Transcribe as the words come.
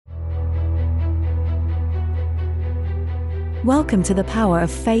Welcome to the Power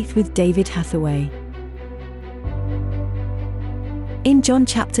of Faith with David Hathaway. In John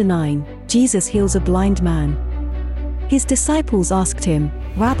chapter 9, Jesus heals a blind man. His disciples asked him,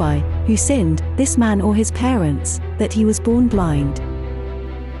 "Rabbi, who sinned, this man or his parents, that he was born blind?"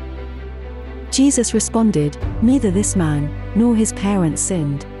 Jesus responded, "Neither this man, nor his parents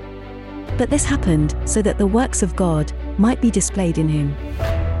sinned. But this happened, so that the works of God might be displayed in him.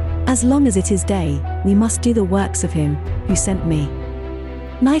 As long as it is day, we must do the works of him who sent me.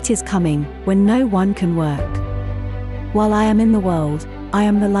 Night is coming, when no one can work. While I am in the world, I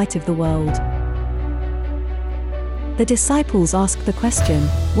am the light of the world." The disciples asked the question,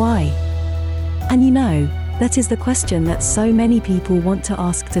 "Why?" And that is the question that so many people want to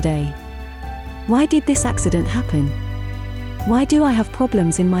ask today. Why did this accident happen? Why do I have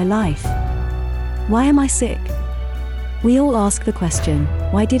problems in my life? Why am I sick? We all ask the question,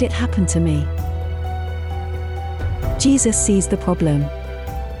 why did it happen to me? Jesus sees the problem.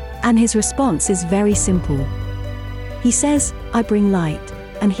 And his response is very simple. He says, "I bring light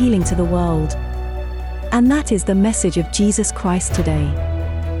and healing to the world." And that is the message of Jesus Christ today.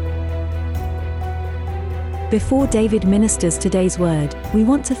 Before David ministers today's word, we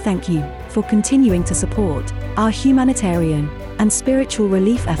want to thank you for continuing to support our humanitarian and spiritual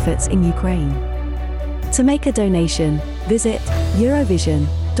relief efforts in Ukraine. To make a donation, visit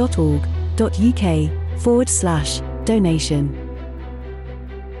eurovision.org.uk/donation.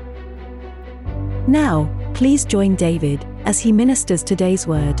 Now, please join David as he ministers today's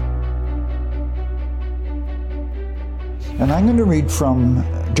word. And I'm going to read from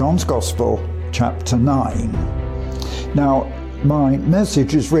John's Gospel, chapter 9. Now, my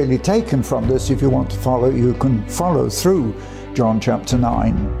message is really taken from this. If you want to follow, you can follow through John chapter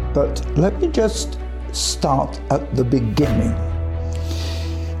 9. But let me just start at the beginning.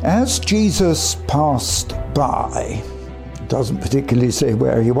 As Jesus passed by, it doesn't particularly say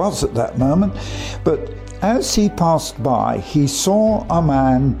where he was at that moment, but as he passed by, he saw a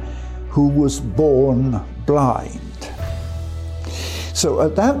man who was born blind. So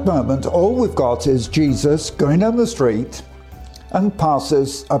at that moment, all we've got is Jesus going down the street and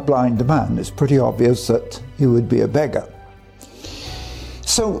passes a blind man. It's pretty obvious that he would be a beggar.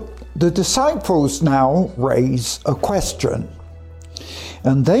 So the disciples now raise a question.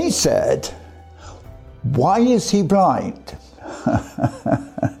 And they said, "Why is he blind?"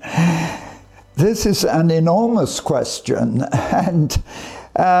 This is an enormous question, and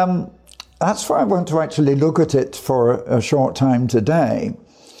that's why I want to actually look at it for a short time today,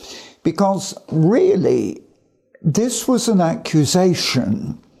 because really this was an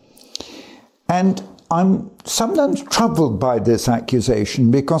accusation, and I'm sometimes troubled by this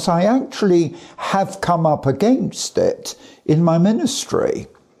accusation because I actually have come up against it in my ministry.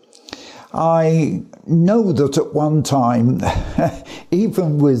 I know that at one time,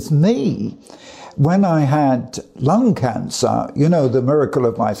 even with me, when I had lung cancer, the miracle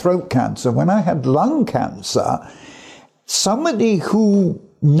of my throat cancer, when I had lung cancer, somebody who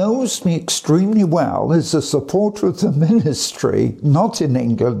knows me extremely well, is a supporter of the ministry, not in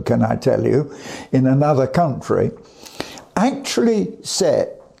England, can I tell you, in another country, actually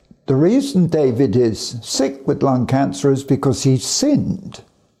said, the reason David is sick with lung cancer is because he sinned.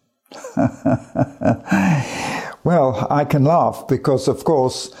 Well, I can laugh because, of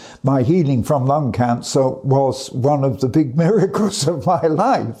course, my healing from lung cancer was one of the big miracles of my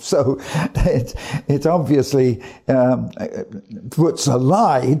life. So it obviously puts a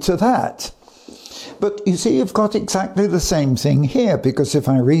lie to that. But you see, you've got exactly the same thing here, because if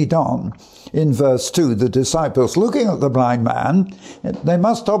I read on in verse 2, the disciples looking at the blind man, they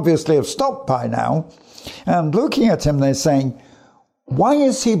must obviously have stopped by now, and looking at him, they're saying, "Why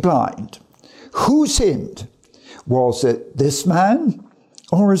is he blind? Who sinned? Was it this man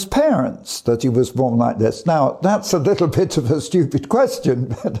or his parents that he was born like this?" Now, that's a little bit of a stupid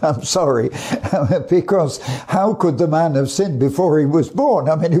question, but I'm sorry, because how could the man have sinned before he was born?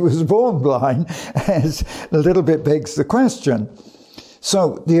 I mean, he was born blind, as a little bit begs the question.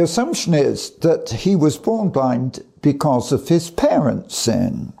 So the assumption is that he was born blind because of his parents'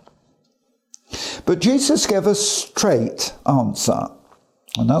 sin. But Jesus gave a straight answer.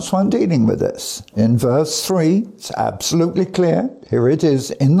 And that's why I'm dealing with this. In verse 3, it's absolutely clear. Here it is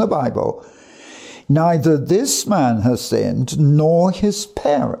in the Bible. "Neither this man has sinned, nor his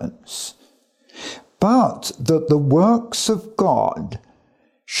parents, but that the works of God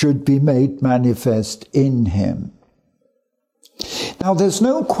should be made manifest in him." Now, there's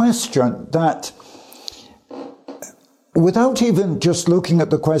no question that, without even just looking at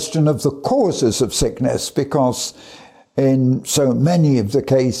the question of the causes of sickness, because in so many of the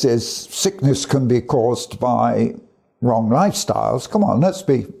cases, sickness can be caused by wrong lifestyles. Come on, let's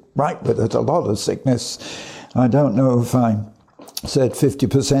be right with it. A lot of sickness, I don't know if I said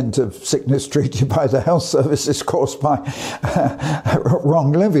 50% of sickness treated by the health service is caused by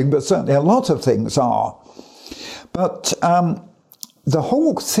wrong living, but certainly a lot of things are. But the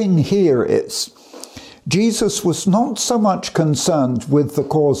whole thing here is Jesus was not so much concerned with the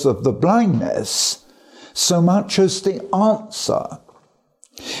cause of the blindness so much as the answer.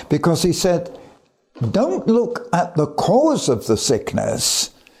 Because he said, don't look at the cause of the sickness.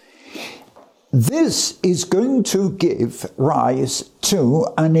 This is going to give rise to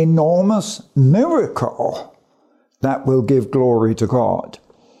an enormous miracle that will give glory to God.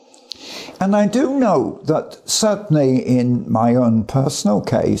 And I do know that certainly in my own personal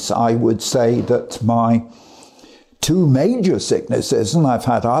case, I would say that my two major sicknesses, and I've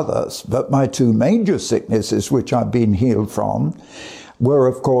had others, but my two major sicknesses which I've been healed from were,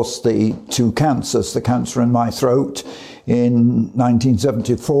 of course, the two cancers, the cancer in my throat in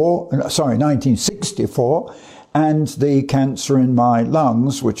 1964, and the cancer in my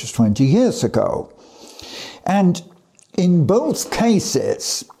lungs, which was 20 years ago. And in both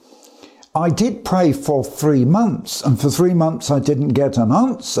cases, I did pray for 3 months, and for 3 months I didn't get an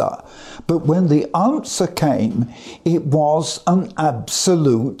answer. But when the answer came, it was an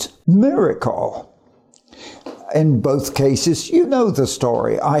absolute miracle. In both cases, you know the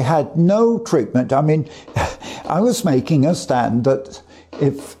story. I had no treatment. I mean, I was making a stand that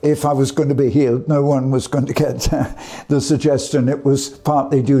if I was going to be healed, no one was going to get the suggestion it was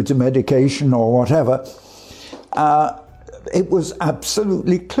partly due to medication or whatever. It was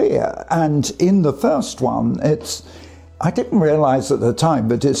absolutely clear. And in the first one, I didn't realize at the time,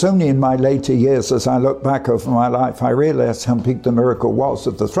 but it's only in my later years as I look back over my life, I realized how big the miracle was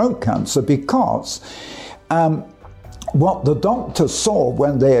of the throat cancer, because what the doctors saw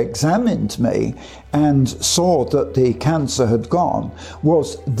when they examined me and saw that the cancer had gone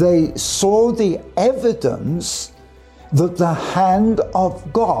was they saw the evidence that the hand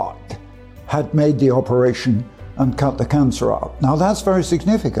of God had made the operation and cut the cancer out. Now that's very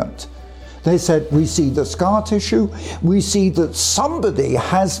significant. They said, we see the scar tissue, we see that somebody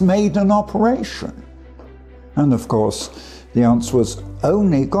has made an operation. And of course, the answer was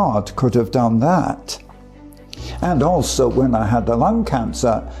only God could have done that. And also when I had the lung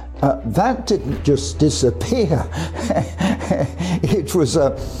cancer, that didn't just disappear. It was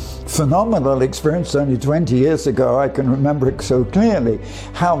a phenomenal experience. Only 20 years ago, I can remember it so clearly,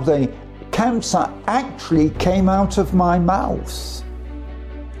 how the cancer actually came out of my mouth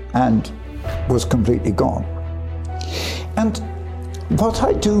and was completely gone. And what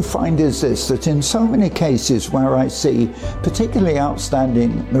I do find is this, that in so many cases where I see particularly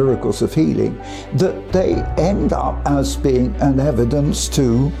outstanding miracles of healing, that they end up as being an evidence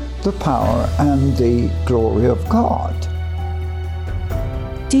to the power and the glory of God.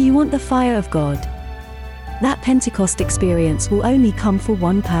 Do you want the fire of God? That Pentecost experience will only come for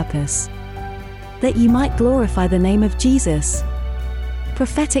one purpose: that you might glorify the name of Jesus.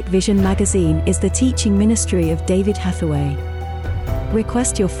 Prophetic Vision magazine is the teaching ministry of David Hathaway.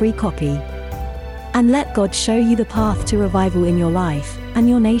 Request your free copy and let God show you the path to revival in your life and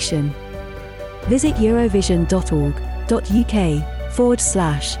your nation. Visit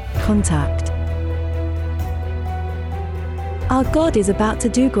eurovision.org.uk/contact. Our God is about to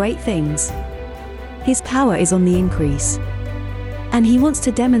do great things. His power is on the increase, and He wants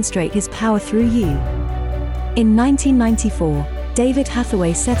to demonstrate His power through you. In 1994, David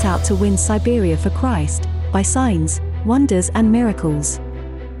Hathaway set out to win Siberia for Christ by signs, wonders and miracles.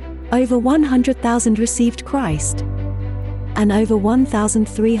 Over 100,000 received Christ, and over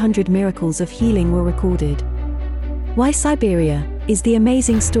 1,300 miracles of healing were recorded. Why Siberia is the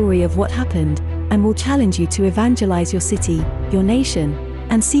amazing story of what happened, and will challenge you to evangelize your city, your nation,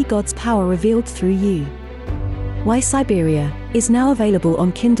 and see God's power revealed through you. Why Siberia is now available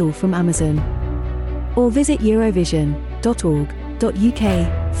on Kindle from Amazon. Or visit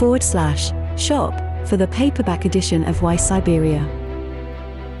eurovision.org.uk/shop for the paperback edition of Why Siberia.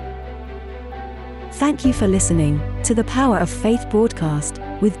 Thank you for listening to the Power of Faith broadcast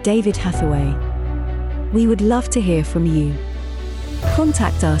with David Hathaway. We would love to hear from you.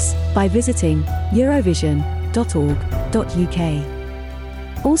 Contact us by visiting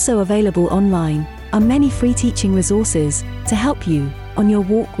eurovision.org.uk. Also available online are many free teaching resources to help you on your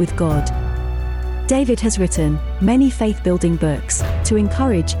walk with God. David has written many faith-building books to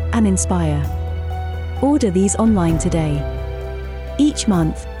encourage and inspire. Order these online today. Each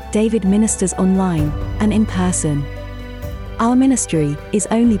month, David ministers online and in person. Our ministry is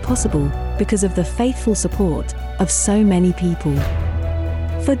only possible because of the faithful support of so many people.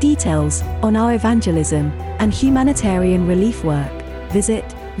 For details on our evangelism and humanitarian relief work, visit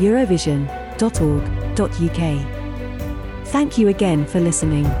eurovision.org.uk. Thank you again for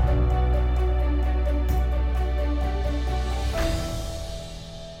listening.